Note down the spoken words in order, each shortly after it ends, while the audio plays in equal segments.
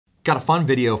Got a fun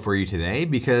video for you today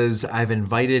because I've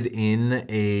invited in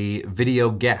a video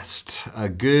guest, a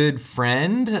good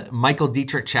friend, Michael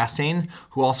Dietrich Chastain,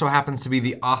 who also happens to be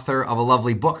the author of a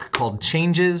lovely book called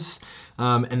Changes,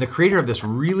 and the creator of this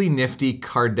really nifty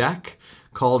card deck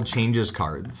called Changes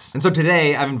Cards. And so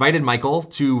today I've invited Michael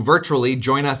to virtually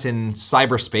join us in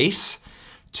cyberspace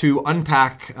to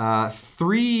unpack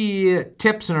 3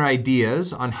 tips and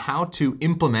ideas on how to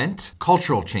implement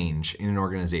cultural change in an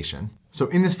organization. So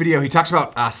in this video, he talks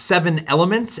about 7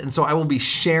 elements, and so I will be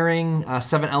sharing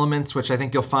 7 elements, which I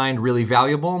think you'll find really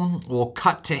valuable. We'll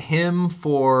cut to him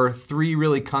for 3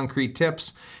 really concrete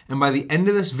tips, and by the end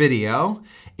of this video,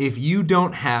 if you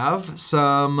don't have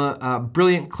some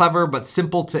brilliant, clever, but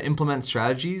simple to implement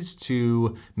strategies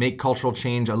to make cultural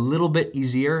change a little bit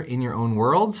easier in your own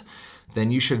world,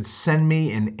 then you should send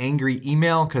me an angry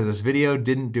email because this video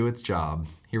didn't do its job.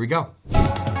 Here we go.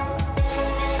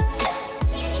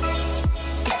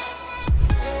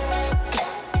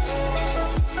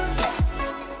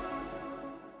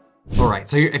 All right,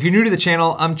 so if you're new to the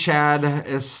channel, I'm Chad.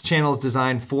 This channel is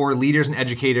designed for leaders and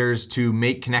educators to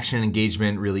make connection and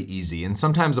engagement really easy. And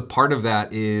sometimes a part of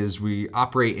that is we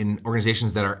operate in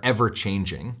organizations that are ever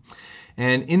changing.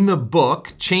 And in the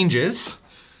book, Changes,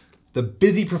 The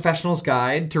Busy Professional's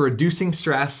Guide to Reducing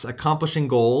Stress, Accomplishing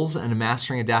Goals, and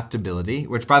Mastering Adaptability,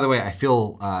 which by the way, I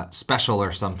feel special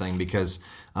or something because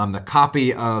the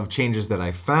copy of Changes that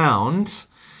I found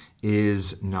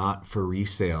is not for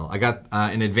resale. I got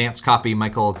an advanced copy.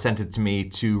 Michael sent it to me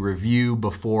to review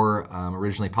before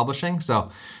originally publishing.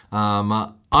 So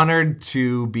I'm honored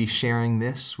to be sharing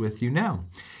this with you now.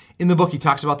 In the book, he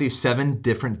talks about these 7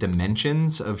 different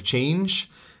dimensions of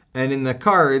change. And in the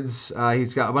cards,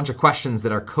 he's got a bunch of questions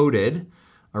that are coded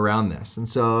around this. And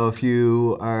so if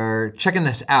you are checking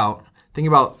this out, think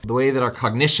about the way that our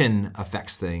cognition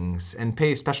affects things and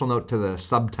pay special note to the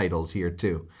subtitles here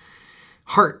too.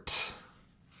 Heart.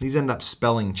 These end up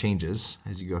spelling changes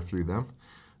as you go through them.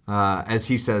 As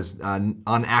he says,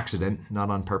 on accident, not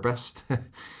on purpose.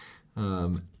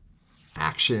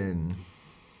 Action.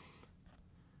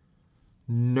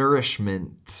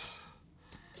 Nourishment.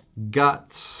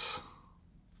 Guts.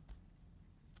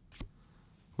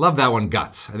 Love that one,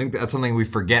 guts. I think that's something we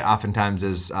forget oftentimes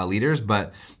as leaders,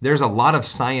 but there's a lot of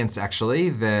science actually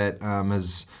that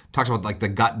has talked about like the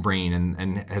gut brain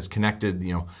and has connected,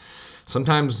 you know,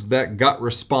 sometimes that gut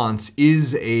response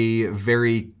is a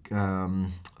very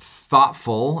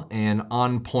thoughtful and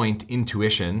on-point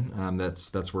intuition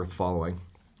that's worth following.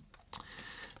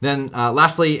 Then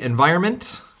lastly,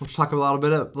 environment, which we'll talk about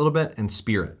a little bit, and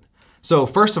spirit. So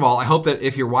first of all, I hope that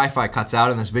if your Wi-Fi cuts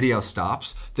out and this video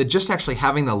stops, that just actually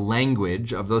having the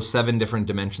language of those 7 different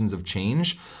dimensions of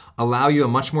change allow you a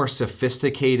much more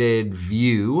sophisticated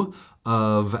view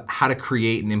of how to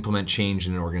create and implement change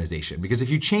in an organization. Because if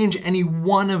you change any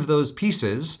one of those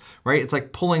pieces, right, it's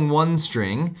like pulling one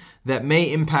string that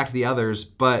may impact the others,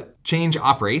 but change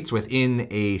operates within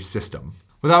a system.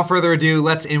 Without further ado,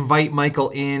 let's invite Michael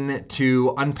in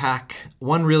to unpack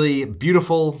one really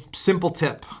beautiful, simple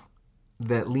tip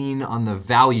that lean on the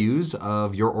values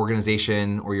of your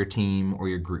organization or your team or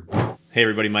your group. Hey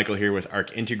everybody, Michael here with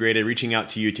ARC Integrated, reaching out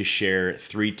to you to share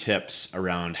 3 tips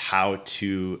around how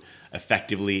to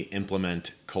effectively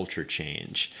implement culture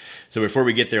change. So before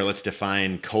we get there, let's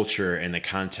define culture in the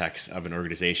context of an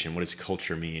organization. What does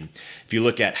culture mean? If you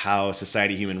look at how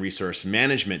Society Human Resource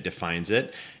Management defines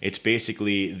it, it's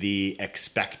basically the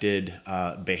expected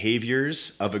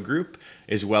behaviors of a group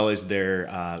as well as their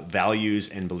values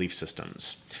and belief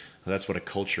systems. That's what a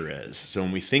culture is. So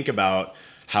when we think about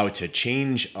how to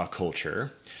change a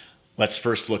culture, let's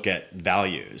first look at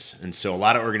values. And so a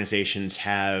lot of organizations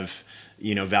have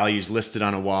values listed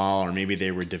on a wall, or maybe they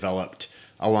were developed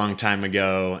a long time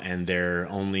ago and they're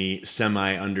only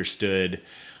semi-understood,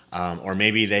 or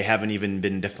maybe they haven't even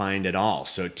been defined at all.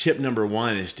 So tip number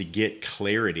 1 is to get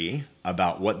clarity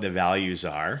about what the values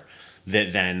are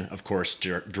that then, of course,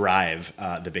 drive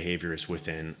the behaviors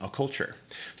within a culture.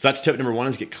 So that's tip number 1,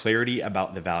 is get clarity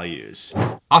about the values.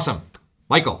 Awesome.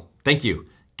 Michael, thank you.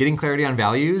 Getting clarity on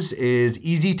values is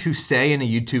easy to say in a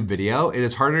YouTube video. It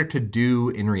is harder to do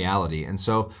in reality. And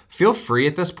so feel free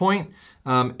at this point,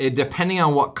 depending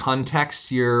on what context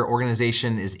your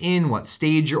organization is in, what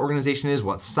stage your organization is,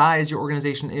 what size your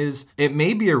organization is, it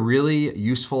may be a really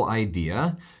useful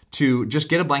idea to just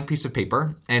get a blank piece of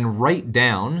paper and write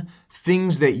down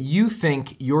things that you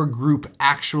think your group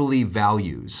actually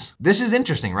values. This is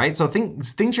interesting, right? So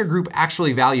things your group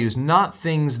actually values, not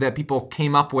things that people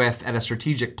came up with at a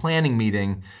strategic planning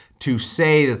meeting to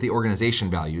say that the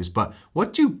organization values, but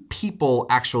what do people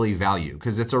actually value?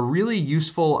 Because it's a really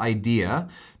useful idea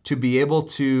to be able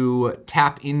to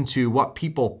tap into what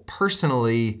people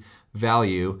personally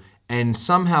value and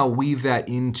somehow weave that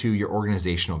into your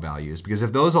organizational values. Because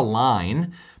if those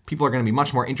align, people are going to be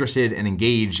much more interested and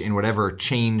engaged in whatever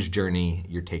change journey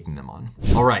you're taking them on.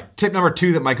 All right, tip number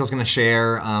 2 that Michael's going to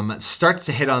share starts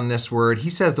to hit on this word. He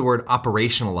says the word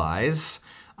operationalize.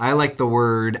 I like the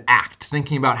word act,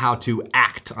 thinking about how to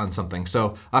act on something.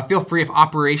 So feel free, if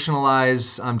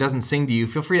operationalize doesn't sing to you,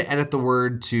 feel free to edit the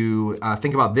word to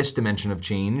think about this dimension of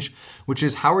change, which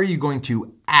is how are you going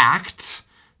to act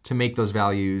to make those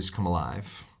values come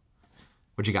alive?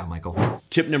 What you got, Michael?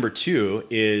 Tip number 2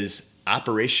 is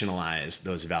operationalize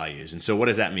those values. And so what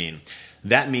does that mean?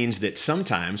 That means that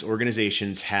sometimes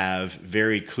organizations have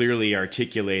very clearly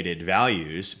articulated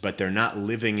values, but they're not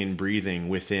living and breathing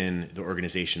within the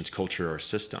organization's culture or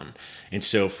system. And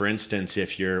so, for instance,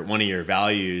 if one of your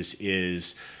values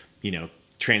is,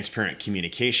 transparent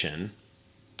communication,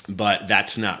 but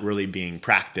that's not really being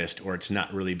practiced, or it's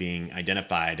not really being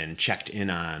identified and checked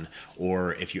in on,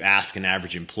 or if you ask an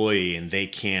average employee and they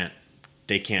can't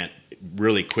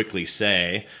really quickly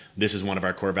say, this is one of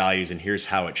our core values and here's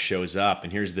how it shows up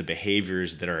and here's the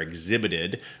behaviors that are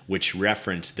exhibited which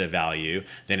reference the value,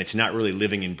 then it's not really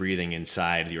living and breathing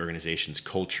inside the organization's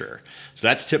culture. So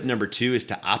that's tip number 2, is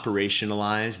to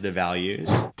operationalize the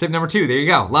values. Tip number 2, there you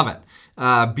go, love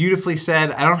it. Beautifully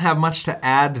said. I don't have much to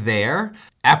add there.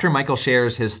 After Michael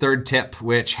shares his 3rd tip,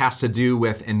 which has to do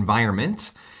with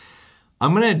environment,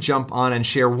 I'm going to jump on and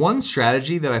share one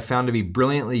strategy that I found to be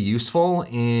brilliantly useful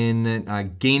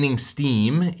in gaining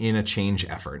steam in a change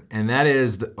effort. And that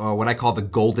is what I call the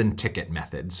golden ticket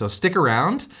method. So stick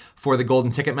around for the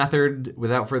golden ticket method.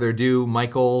 Without further ado,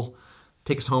 Michael,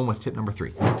 take us home with tip number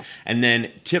 3. And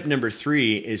then tip number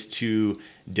 3 is to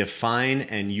define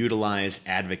and utilize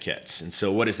advocates. And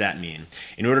so what does that mean?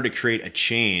 In order to create a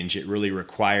change, it really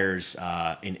requires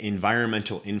an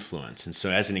environmental influence. And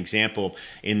so as an example,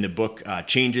 in the book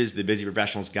Changes, the Busy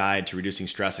Professional's Guide to Reducing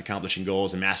Stress, Accomplishing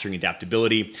Goals, and Mastering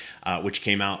Adaptability, which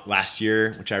came out last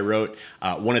year, which I wrote,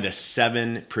 one of the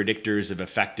 7 predictors of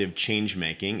effective change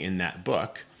making in that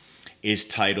book is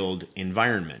titled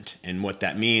environment. And what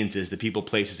that means is the people,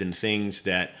 places, and things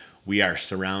that we are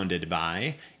surrounded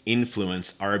by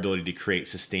influence our ability to create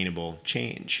sustainable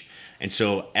change. And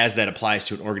so as that applies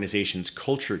to an organization's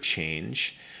culture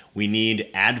change, we need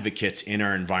advocates in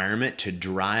our environment to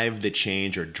drive the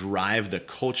change or drive the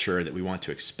culture that we want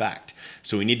to expect.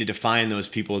 So we need to define those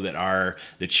people that are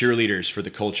the cheerleaders for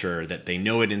the culture, that they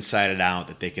know it inside and out,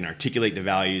 that they can articulate the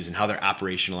values and how they're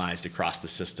operationalized across the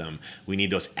system. We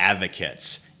need those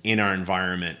advocates in our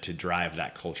environment to drive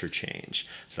that culture change.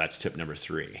 So that's tip number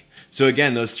 3. So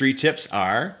again, those 3 tips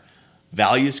are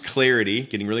values clarity,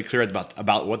 getting really clear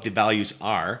about what the values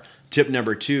are. Tip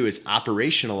number 2 is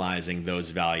operationalizing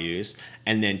those values.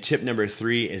 And then tip number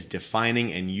 3 is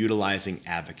defining and utilizing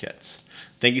advocates.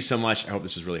 Thank you so much. I hope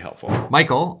this was really helpful.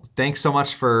 Michael, thanks so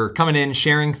much for coming in,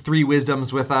 sharing 3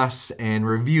 wisdoms with us and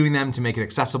reviewing them to make it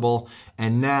accessible.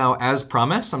 And now, as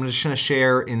promised, I'm just going to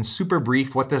share in super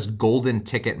brief what this golden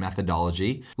ticket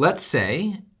methodology. Let's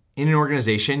say in an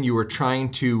organization, you were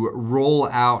trying to roll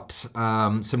out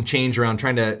some change around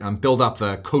trying to build up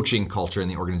the coaching culture in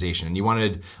the organization. And you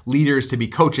wanted leaders to be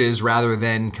coaches rather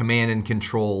than command and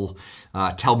control,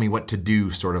 tell me what to do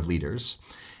sort of leaders.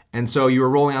 And so you were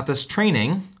rolling out this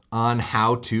training on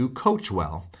how to coach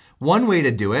well. One way to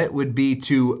do it would be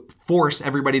to force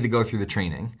everybody to go through the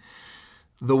training.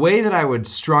 The way that I would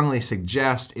strongly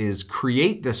suggest is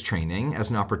create this training as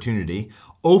an opportunity,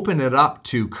 open it up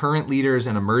to current leaders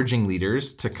and emerging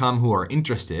leaders to come who are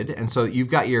interested. And so you've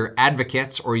got your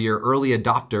advocates or your early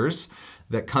adopters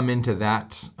that come into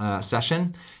that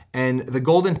session. And the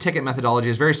golden ticket methodology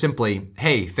is very simply,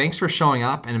 hey, thanks for showing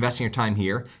up and investing your time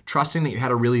here, trusting that you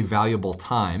had a really valuable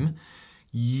time.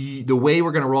 The way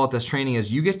we're going to roll out this training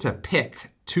is you get to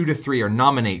pick 2 to 3 or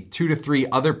nominate 2 to 3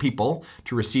 other people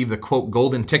to receive the quote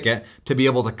golden ticket to be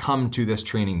able to come to this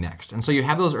training next. And so you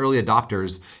have those early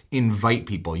adopters invite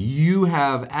people. You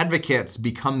have advocates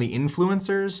become the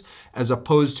influencers as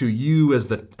opposed to you as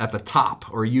at the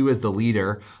top or you as the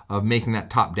leader of making that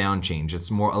top-down change.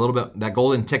 It's more a little bit, that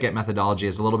golden ticket methodology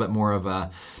is a little bit more of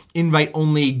a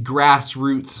invite-only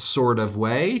grassroots sort of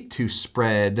way to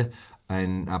spread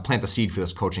and plant the seed for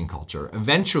this coaching culture.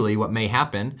 Eventually, what may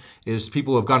happen is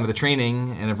people who have gone to the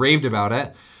training and have raved about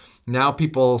it now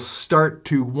people start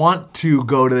to want to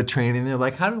go to the training. They're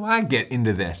like, how do I get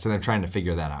into this? And they're trying to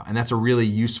figure that out. And that's a really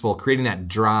useful, creating that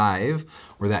drive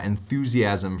or that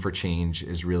enthusiasm for change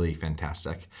is really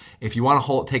fantastic. If you want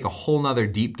to take a whole nother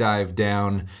deep dive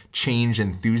down change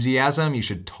enthusiasm, you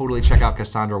should totally check out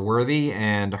Cassandra Worthy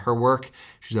and her work.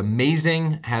 She's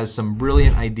amazing, has some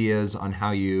brilliant ideas on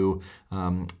how you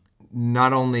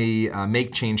not only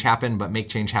make change happen, but make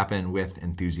change happen with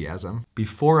enthusiasm.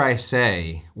 Before I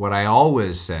say what I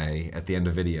always say at the end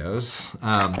of videos,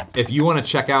 if you want to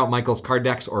check out Michael's card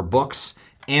decks or books,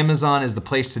 Amazon is the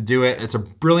place to do it. It's a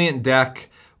brilliant deck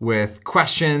with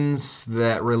questions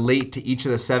that relate to each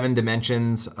of the 7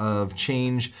 dimensions of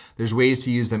change. There's ways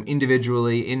to use them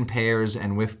individually, in pairs,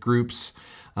 and with groups.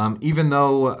 Even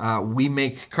though we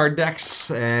make card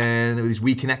decks and these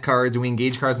We Connect cards and We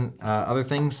Engage cards and other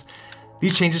things,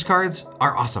 these changes cards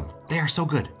are awesome. They are so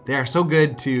good. They are so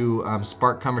good to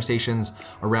spark conversations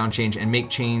around change and make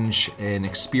change an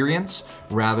experience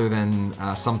rather than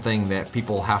something that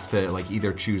people have to like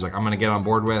either choose, like I'm gonna get on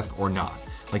board with or not.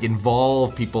 Like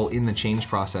involve people in the change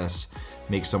process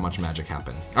makes so much magic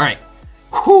happen. All right,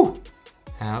 whew.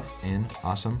 Have an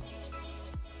awesome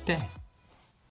day.